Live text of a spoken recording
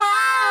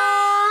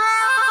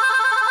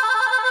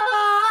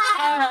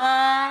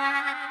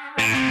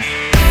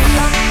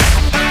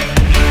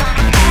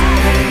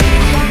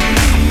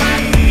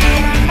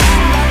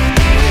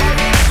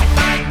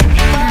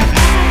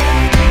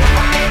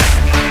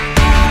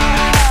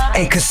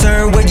Ain't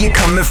concerned where you're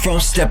coming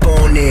from, step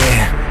on in.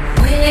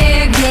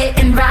 We're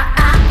getting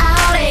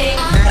rowdy.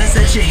 Matters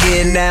that you're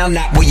here now,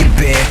 not where you've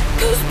been.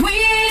 Cause we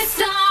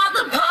start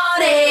the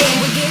party.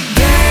 We get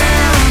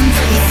down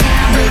to the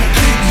sound of the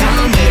kick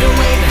drum. Get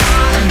away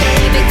from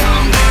baby,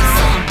 come get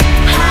some.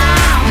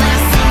 How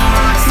that's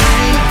our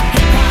slang.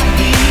 Hip hop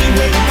beat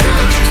with a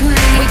country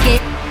twang. We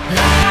get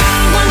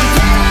loud when we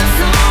play our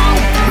song.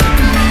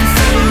 Recommend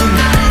so you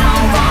got it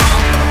all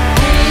wrong.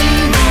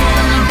 Ain't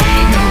gonna be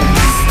no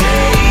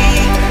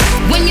mistake.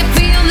 When you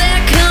feel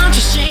that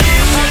country shake.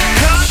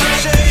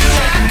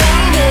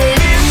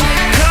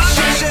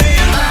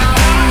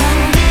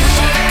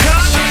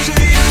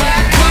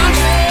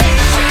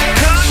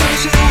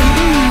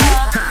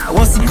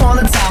 Once upon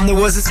a time there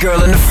was this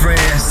girl and a friend.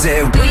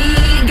 Said We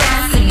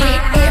got to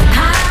get it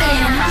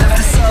poppin'. left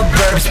the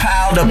suburbs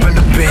piled up in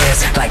the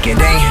beds. Like it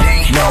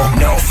ain't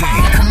no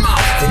thing. Come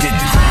on, they did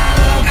the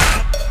club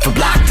from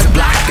block to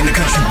block, and the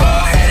country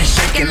bar had it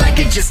shaking like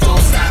it just don't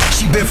stop.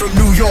 She been from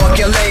New York,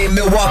 LA,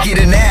 Milwaukee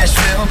to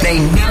Nashville. They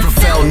never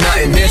felt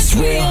nothing this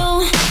real.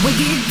 We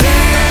get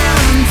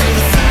down to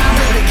the sound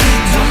of the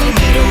kick drum.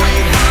 Get away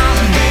from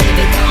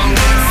baby, come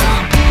get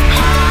some.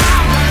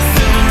 How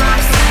that's our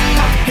slang.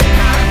 Hip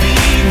hop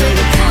beat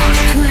with a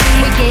country twang.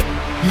 We get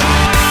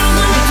loud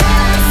when we play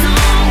our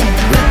song.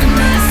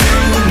 Recommend so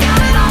you got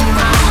it all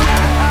wrong.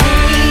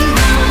 Ain't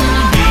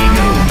gonna be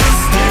no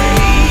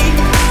mistake.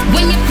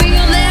 When you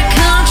feel that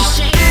country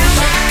shake.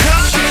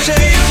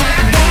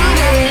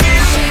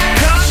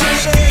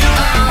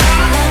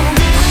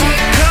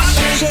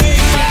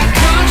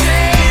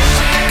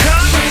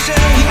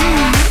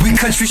 We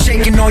country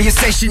shaking on your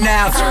station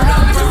now. Turn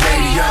up the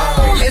radio.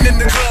 And in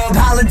the club,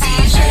 holla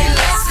DJ,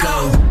 let's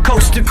go.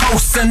 Coast to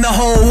coast and the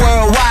whole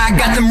world wide.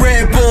 Got them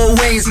Red Bull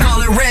wings, call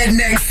it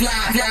redneck fly.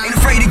 Ain't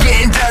afraid of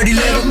getting dirty,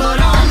 little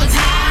mud on the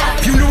top.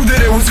 You knew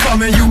that it was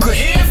coming, you could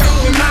hear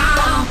from a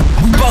mile.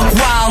 We buck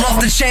wild off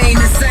the chain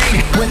and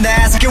sing. When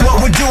they're asking what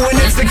we're doing,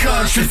 it's the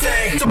country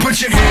thing. So put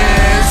your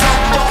hands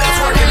up,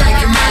 that's working like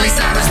your Miley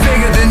Cyrus.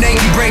 Bigger than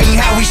Navy breaking,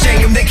 how we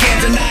shake them, they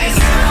can't deny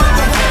us.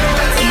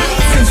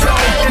 Lose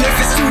control, and if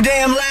it's too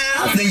damn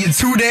loud, then you're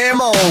too damn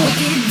old.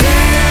 Get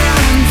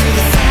down to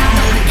the sound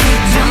of the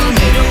kick drum.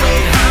 Get away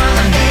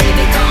from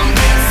baby, come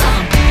get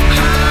some.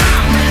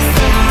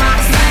 That's our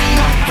slang.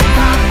 Hip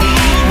hop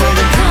beat with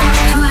a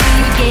country twang.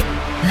 We get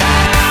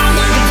loud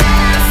when we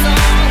play our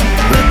song.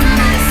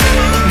 Recommend so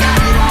you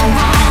got it all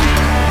wrong.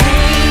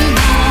 Ain't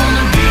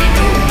gonna be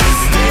no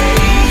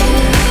mistake.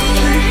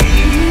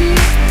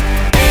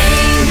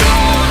 Ain't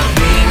gonna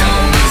be no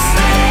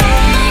mistake.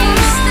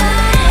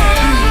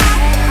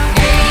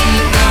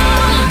 Ain't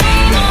gonna be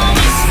no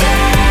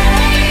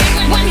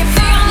mistake. When you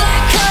feel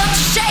that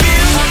country shake.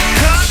 Feel that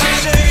country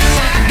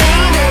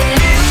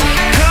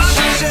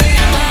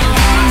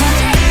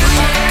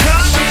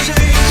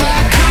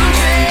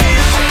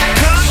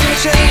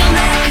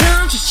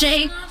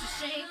shake.